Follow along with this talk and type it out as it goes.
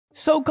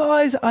So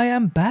guys, I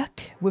am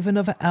back with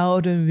another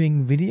Elden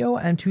Ring video,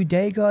 and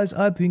today guys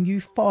I bring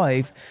you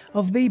 5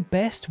 of the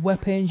best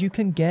weapons you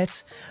can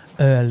get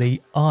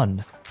early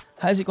on.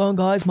 How's it going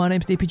guys? My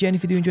name's DPJ, and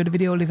if you do enjoy the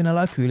video, leaving a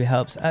like really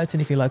helps out,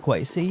 and if you like what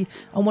you see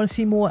and want to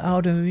see more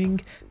Elden Ring,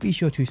 be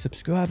sure to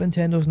subscribe and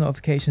turn those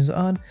notifications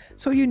on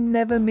so you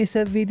never miss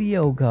a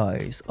video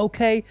guys.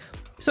 Okay,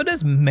 so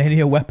there's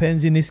many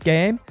weapons in this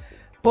game,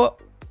 but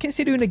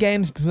considering the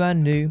game's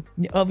brand new,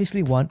 you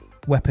obviously want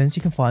weapons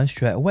you can find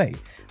straight away.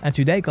 And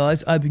today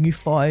guys, I bring you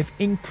 5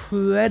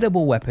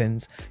 incredible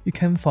weapons you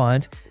can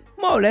find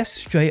more or less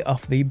straight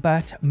off the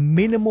bat.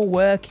 Minimal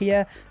work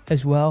here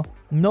as well.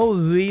 No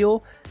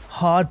real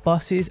hard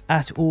bosses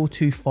at all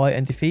to fight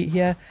and defeat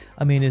here.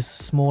 I mean, there's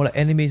smaller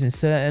enemies in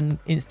certain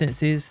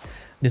instances.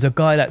 There's a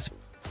guy that's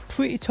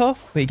pretty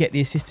tough, but you get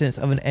the assistance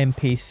of an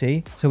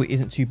NPC, so it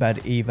isn't too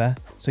bad either.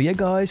 So yeah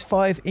guys,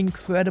 5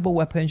 incredible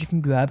weapons you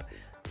can grab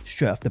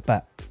straight off the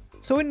bat.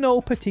 So in no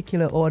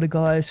particular order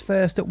guys,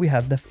 first up we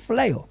have the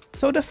Flail.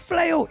 So the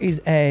Flail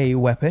is a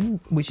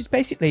weapon which is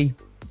basically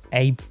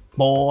a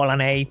ball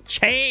and a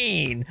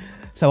chain,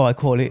 so I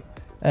call it.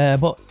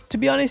 But to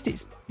be honest,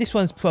 this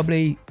one's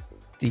probably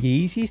the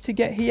easiest to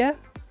get here,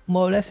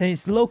 more or less, and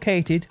it's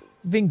located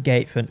within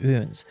Gatefront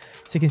Ruins.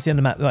 So you can see on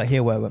the map right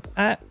here where we're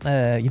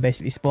at, you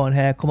basically spawn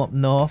here, come up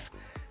north,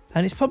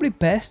 and it's probably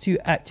best to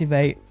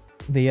activate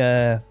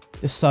the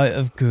Site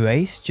of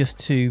Grace just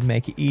to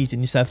make it easy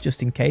on yourself,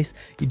 just in case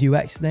you do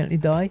accidentally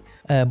die.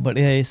 But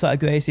the Site of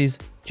Grace is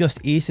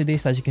just east of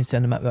this, as you can see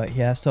on the map right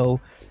here.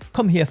 So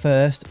come here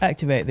first,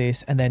 activate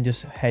this, and then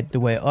just head the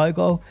way I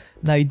go.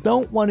 Now you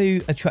don't want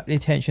to attract the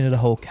attention of the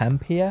whole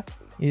camp here.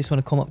 You just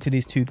want to come up to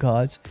these 2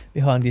 guards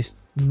behind this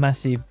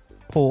massive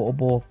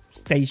portable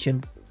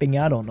station thing.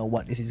 I don't know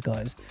what this is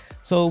guys.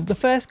 So the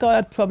first guy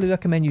I'd probably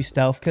recommend you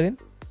stealth killing.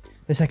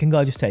 The second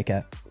guy just take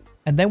out.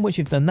 And then once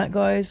you've done that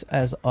guys,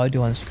 as I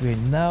do on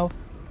screen now,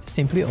 just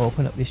simply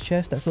open up this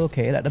chest that's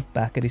located at the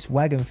back of this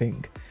wagon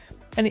thing.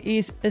 And it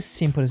is as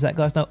simple as that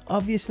guys. Now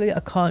obviously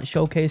I can't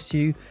showcase to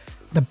you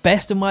the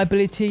best of my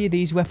ability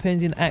these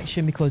weapons in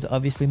action, because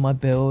obviously my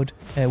build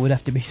would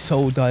have to be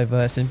so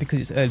diverse, and because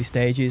it's early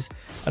stages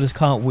I just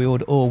can't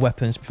wield all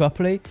weapons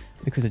properly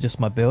because of just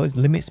my build. It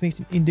limits me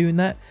in doing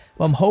that.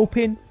 But I'm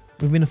hoping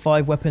within the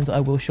 5 weapons I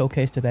will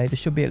showcase today, there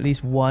should be at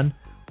least one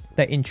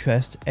that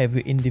interests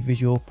every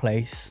individual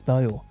play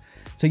style.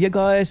 So yeah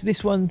guys,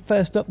 this one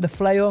first up, the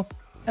Flail,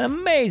 an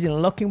amazing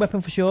looking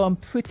weapon for sure. I'm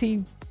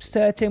pretty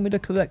certain with the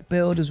correct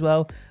build as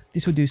well,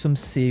 this will do some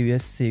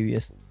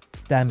serious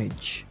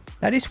damage.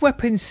 Now this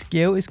weapon's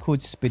skill is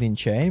called Spinning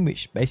Chain,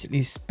 which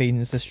basically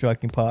spins the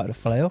striking part of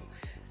the Flail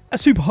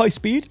at super high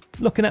speed,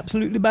 looking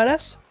absolutely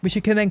badass, which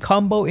you can then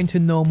combo into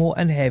normal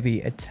and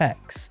heavy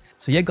attacks.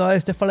 So yeah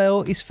guys, the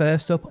Flail is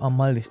first up on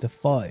my list of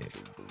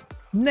 5.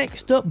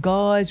 Next up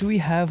guys, we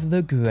have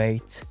the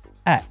Great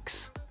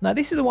Axe. Now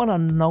this is the one I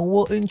know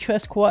will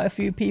interest quite a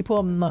few people,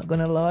 I'm not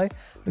gonna lie,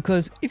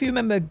 because if you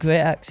remember Great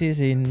Axes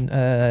in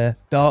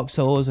Dark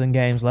Souls and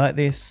games like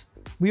this,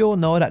 we all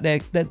know that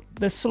they're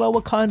the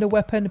slower kind of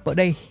weapon, but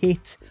they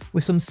hit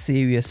with some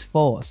serious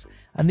force,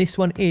 and this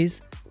one is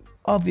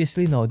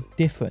obviously no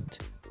different.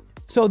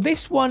 So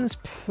this one's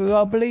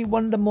probably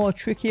one of the more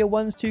trickier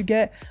ones to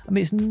get. I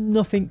mean, it's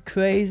nothing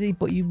crazy,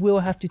 but you will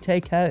have to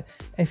take out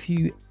a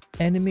few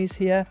enemies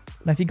here.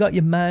 Now if you got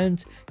your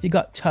mount, if you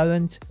got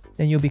torrent,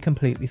 then you'll be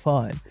completely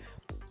fine.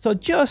 So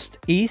just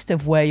east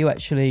of where you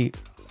actually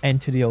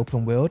enter the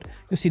open world,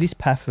 you'll see this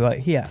path right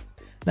here.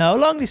 Now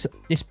along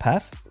this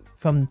path,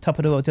 from top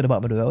of the road to the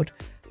bottom of the road,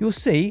 you'll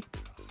see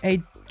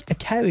a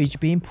carriage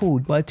being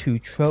pulled by 2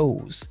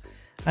 trolls,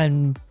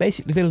 and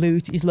basically the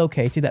loot is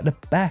located at the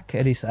back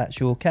of this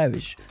actual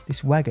carriage,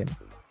 this wagon.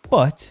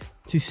 But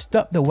to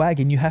stop the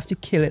wagon, you have to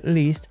kill at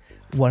least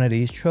one of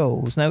these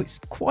trolls. Now it's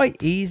quite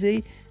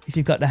easy if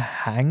you've got the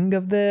hang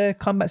of the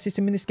combat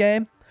system in this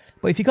game,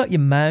 but if you got your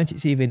mount,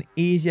 it's even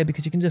easier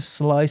because you can just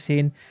slice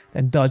in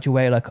and dodge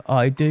away like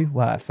I do.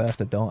 Well, at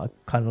first I don't, I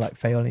kind of like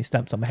Fail and he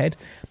stamps on my head,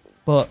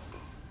 but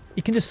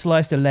you can just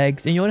slice the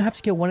legs, and you only have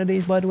to kill one of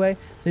these by the way,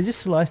 so just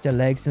slice their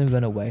legs and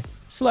run away,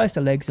 slice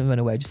the legs and run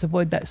away, just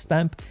avoid that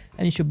stamp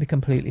and you should be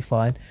completely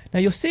fine.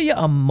 Now you'll see it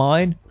on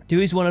mine, there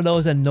is one of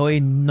those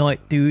annoying night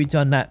dudes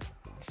on that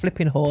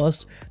flipping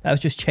horse that was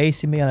just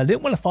chasing me, and I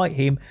didn't want to fight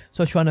him,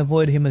 so I was trying to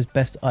avoid him as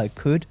best I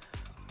could.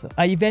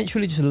 I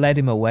eventually just led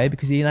him away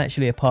because he ain't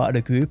actually a part of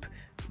the group,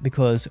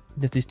 because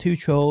there's these 2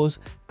 trolls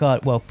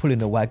pulling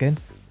the wagon.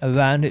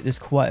 Around it there's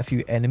quite a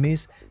few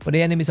enemies, but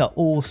the enemies are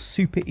all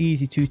super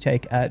easy to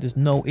take out. There's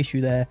no issue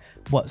there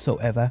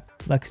whatsoever.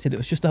 Like I said, it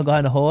was just a guy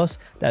on a horse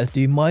that was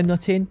doing my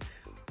nutting,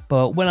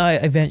 but when I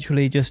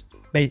eventually just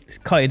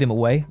kited him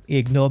away, he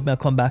ignored me. I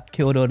come back,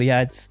 killed all the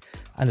ads,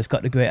 and just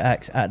got the Great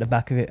Axe out the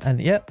back of it. And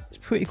yep, it's a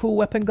pretty cool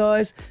weapon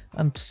guys.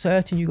 I'm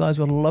certain you guys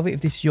will love it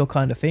if this is your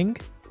kind of thing.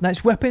 Now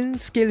its weapon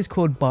skill is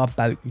called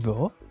Barbaric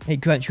Roar.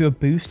 It grants you a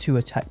boost to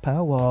attack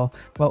power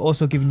while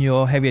also giving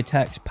your heavy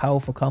attacks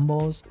powerful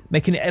combos,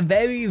 making it a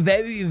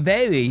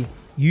very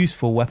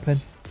useful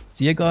weapon.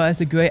 So yeah guys,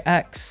 the Great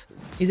Axe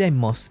is a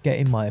must get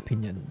in my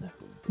opinion.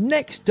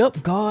 Next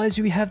up, guys,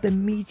 we have the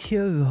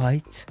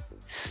Meteorite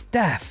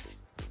staff.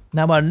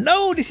 Now, I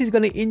know this is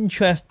going to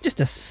interest, just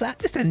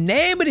the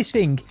name of this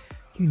thing.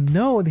 You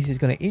know this is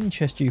going to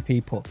interest you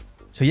people.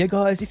 So yeah,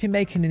 guys, if you're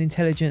making an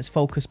intelligence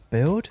focused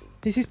build,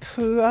 this is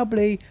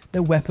probably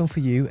the weapon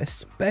for you,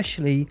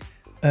 especially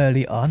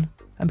early on.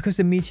 And because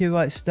the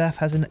Meteorite staff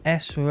has an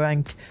S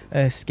rank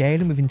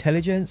scaling with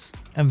intelligence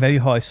and very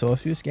high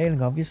sorcery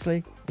scaling,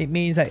 obviously, it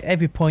means that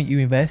every point you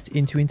invest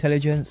into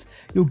intelligence,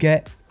 you'll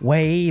get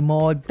way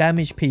more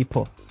damage,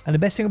 people. And the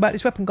best thing about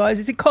this weapon, guys,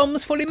 is it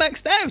comes fully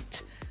maxed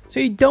out. So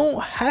you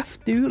don't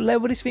have to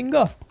level this thing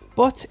up.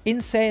 But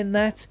in saying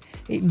that,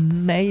 it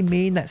may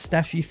mean that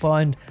staff you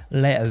find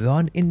later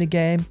on in the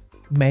game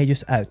may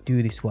just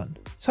outdo this one.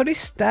 So this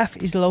staff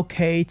is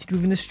located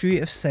within the Street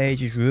of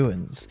Sage's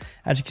ruins,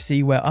 as you can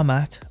see where I'm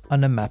at on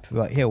the map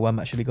right here, where I'm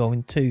actually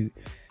going to.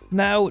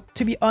 Now,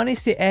 to be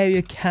honest, the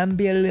area can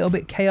be a little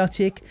bit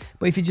chaotic,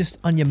 but if you're just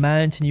on your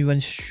mount and you run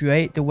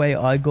straight the way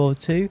I go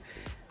to,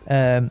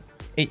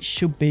 it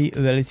should be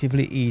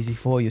relatively easy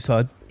for you.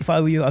 So if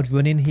I were you, I'd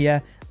run in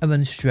here and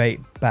run straight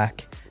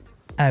back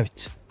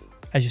out,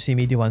 as you see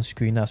me do on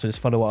screen now. So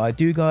just follow what I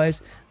do,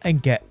 guys, and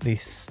get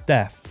this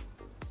staff.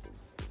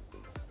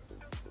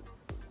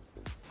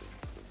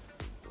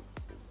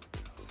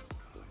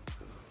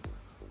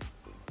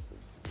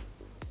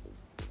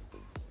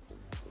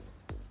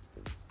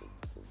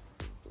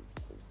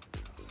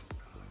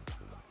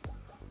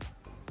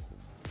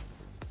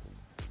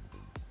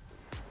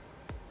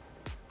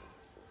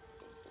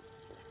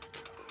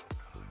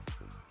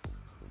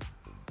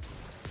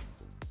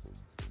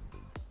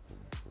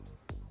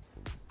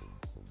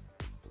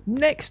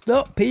 Next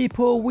up,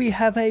 people, we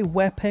have a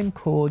weapon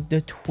called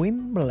the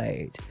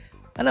Twinblade.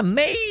 An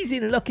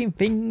amazing looking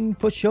thing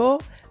for sure.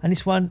 And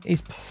this one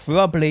is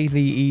probably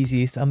the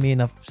easiest. I mean,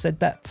 I've said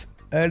that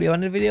earlier on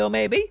in the video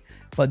maybe,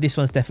 but this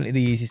one's definitely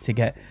the easiest to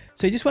get.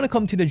 So you just want to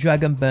come to the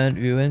Dragon Burnt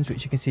Ruins,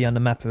 which you can see on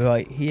the map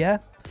right here.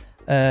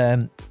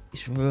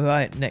 It's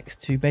right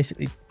next to,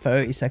 basically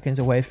 30 seconds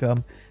away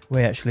from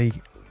where you actually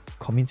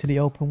come into the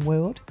open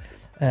world.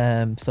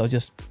 So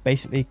just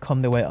basically come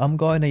the way I'm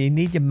going. Now you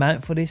need your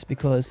mount for this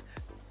because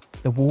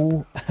the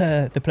wall,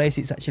 the place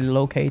it's actually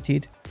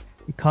located,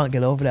 you can't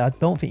get over there. I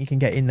don't think you can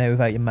get in there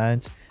without your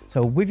mount.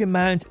 So with your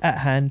mount at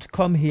hand,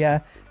 come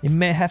here. You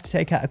may have to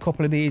take out a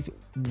couple of these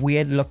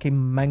weird looking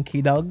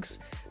manky dogs,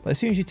 but as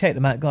soon as you take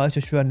them out, guys,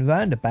 just run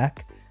around the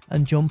back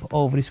and jump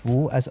over this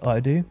wall as I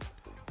do,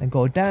 and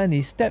go down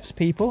these steps,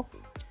 people.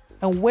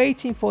 And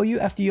waiting for you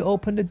after you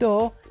open the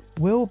door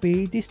will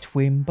be this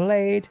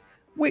Twinblade,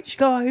 which,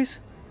 guys,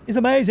 is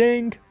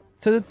amazing.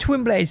 So the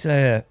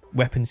Twinblade's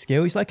weapon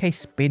skill is like a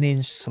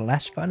spinning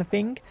slash kind of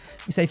thing.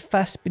 It's a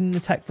fast spinning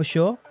attack for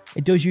sure.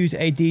 It does use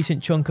a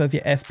decent chunk of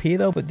your FP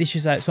though, but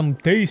dishes out some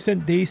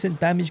decent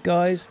damage,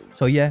 guys.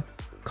 So yeah,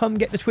 come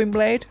get the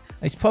Twinblade.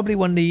 It's probably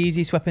one of the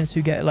easiest weapons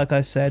to get, like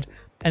I said,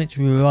 and it's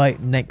right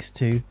next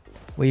to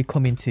where you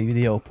come into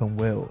the open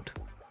world.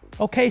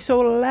 Okay, so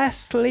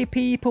lastly,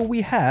 people, we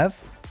have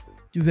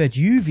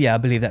Reduvia, I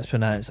believe that's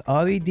pronounced.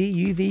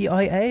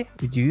 R-E-D-U-V-I-A?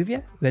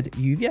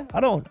 Reduvia?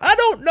 I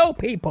don't know,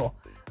 people.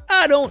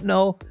 I don't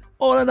know.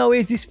 All I know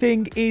is this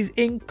thing is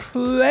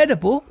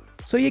incredible.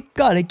 So you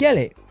gotta get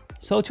it.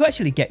 So to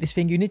actually get this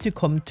thing, you need to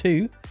come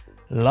to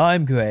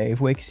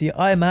Limegrave, where you can see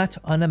I'm at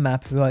on the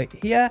map right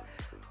here.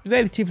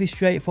 Relatively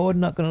straightforward,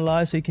 not gonna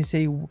lie. So you can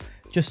see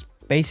just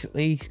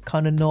basically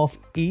kind of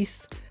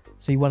northeast.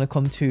 So you want to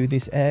come to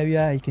this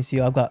area. You can see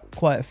I've got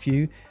quite a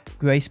few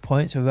grace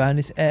points around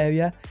this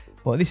area.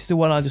 But this is the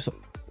one I just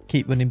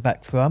keep running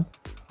back from.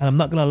 And I'm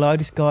not going to lie,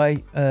 this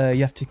guy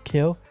you have to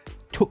kill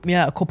took me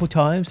out a couple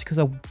times because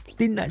I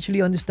didn't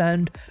actually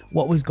understand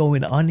what was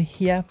going on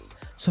here.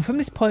 So from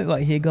this point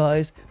right here,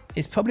 guys,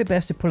 it's probably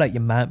best to pull out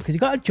your mount because you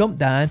got to jump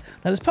down.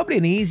 Now there's probably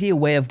an easier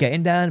way of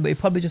getting down, but you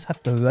probably just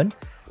have to run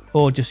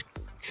or just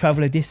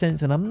travel a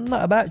distance. And I'm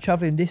not about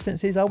traveling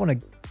distances. I want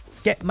to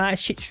get my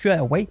shit straight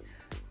away.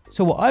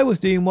 So what I was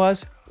doing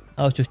was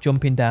I was just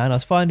jumping down. I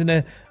was finding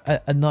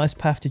a nice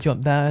path to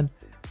jump down.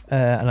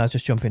 And I was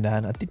just jumping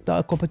down. I did that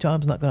a couple of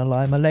times, not gonna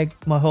lie.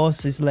 My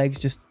horse's legs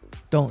just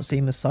don't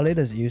seem as solid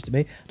as it used to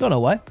be. Don't know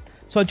why.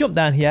 So I jump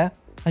down here,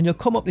 and you'll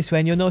come up this way,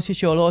 and you'll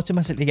notice you'll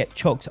automatically get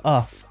chucked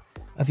off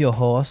of your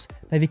horse.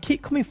 Now, if you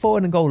keep coming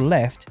forward and go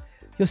left,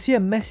 you'll see a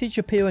message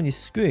appear on your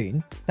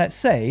screen that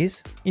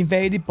says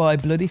 "Invaded by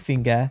Bloody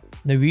Finger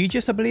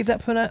Neregious," I believe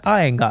that pronounced.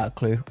 I ain't got a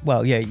clue.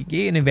 Well, yeah, you're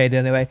getting invaded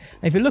anyway.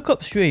 And if you look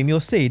upstream, you'll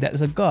see that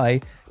there's a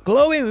guy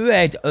glowing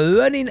red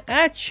running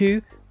at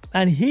you.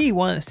 And he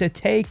wants to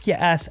take your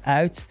ass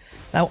out.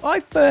 Now,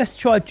 I first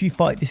tried to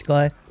fight this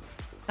guy,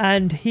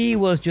 and he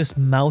was just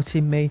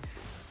melting me.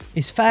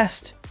 He's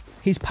fast,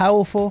 he's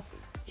powerful,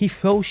 he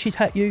throws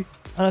shit at you,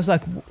 and I was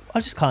like,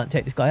 I just can't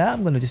take this guy out.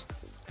 I'm gonna just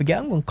forget.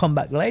 I'm gonna come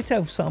back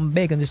later with something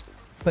big and just.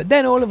 But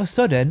then all of a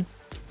sudden,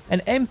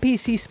 an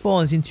NPC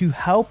spawns in to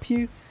help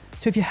you.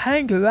 So if you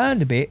hang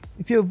around a bit,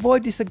 if you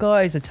avoid this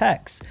guy's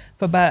attacks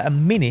for about a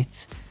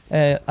minute.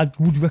 I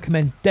would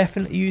recommend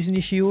definitely using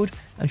your shield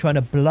and trying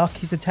to block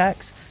his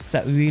attacks because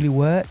that really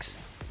works.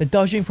 The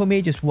dodging for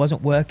me just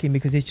wasn't working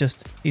because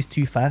it's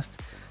too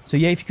fast. So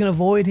yeah, if you can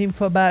avoid him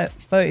for about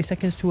 30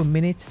 seconds to a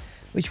minute,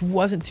 which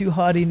wasn't too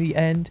hard in the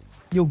end,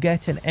 you'll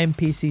get an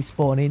NPC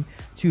spawning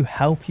to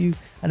help you.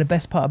 And the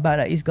best part about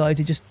that is, guys,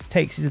 it just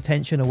takes his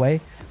attention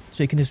away.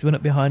 So you can just run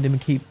up behind him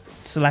and keep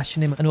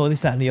slashing him and all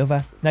this, that and the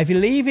other. Now, if you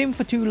leave him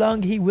for too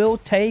long, he will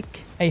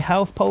take a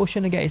health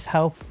potion and get his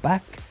health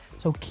back.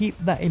 So keep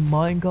that in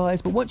mind,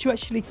 guys. But once you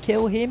actually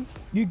kill him,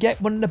 you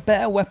get one of the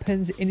better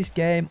weapons in this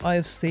game I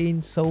have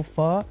seen so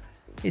far.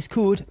 It's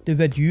called the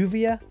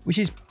Reduvia, which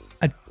is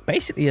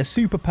basically a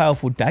super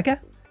powerful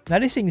dagger. Now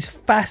this thing is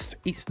fast,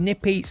 it's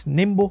nippy, it's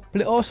nimble, but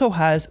it also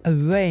has a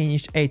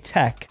ranged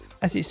attack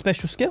as its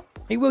special skill.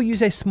 It will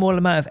use a small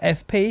amount of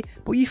FP,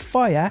 but you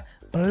fire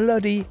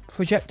bloody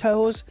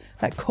projectiles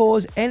that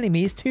cause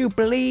enemies to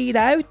bleed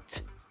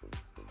out.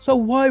 So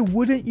why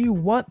wouldn't you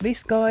want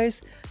this,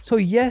 guys? So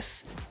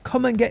yes,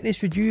 come and get this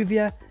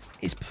Reduvia.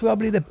 It's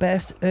probably the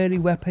best early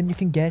weapon you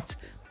can get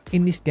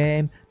in this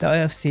game that I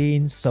have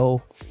seen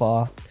so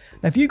far.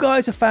 Now, if you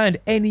guys have found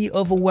any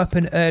other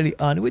weapon early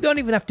on, we don't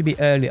even have to be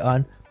early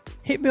on,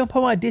 hit me up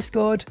on my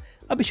Discord.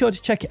 I'll be sure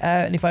to check it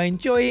out, and if I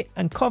enjoy it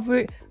and cover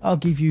it, I'll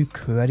give you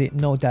credit,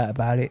 no doubt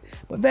about it.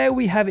 But there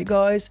we have it,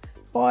 guys.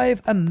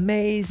 5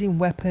 amazing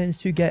weapons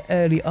to get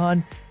early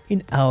on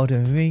in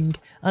Elden Ring,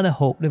 and I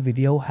hope the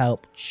video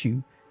helped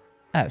you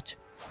out.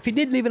 If you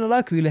did, leaving a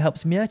like really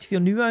helps me out. If you're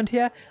new around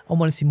here and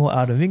want to see more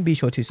Elden Ring, be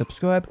sure to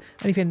subscribe.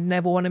 And if you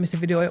never want to miss a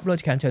video I upload,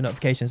 you can turn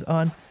notifications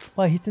on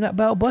by hitting that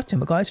bell button.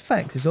 But guys,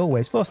 thanks as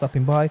always for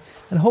stopping by,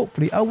 and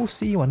hopefully I will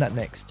see you on that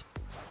next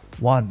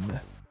one.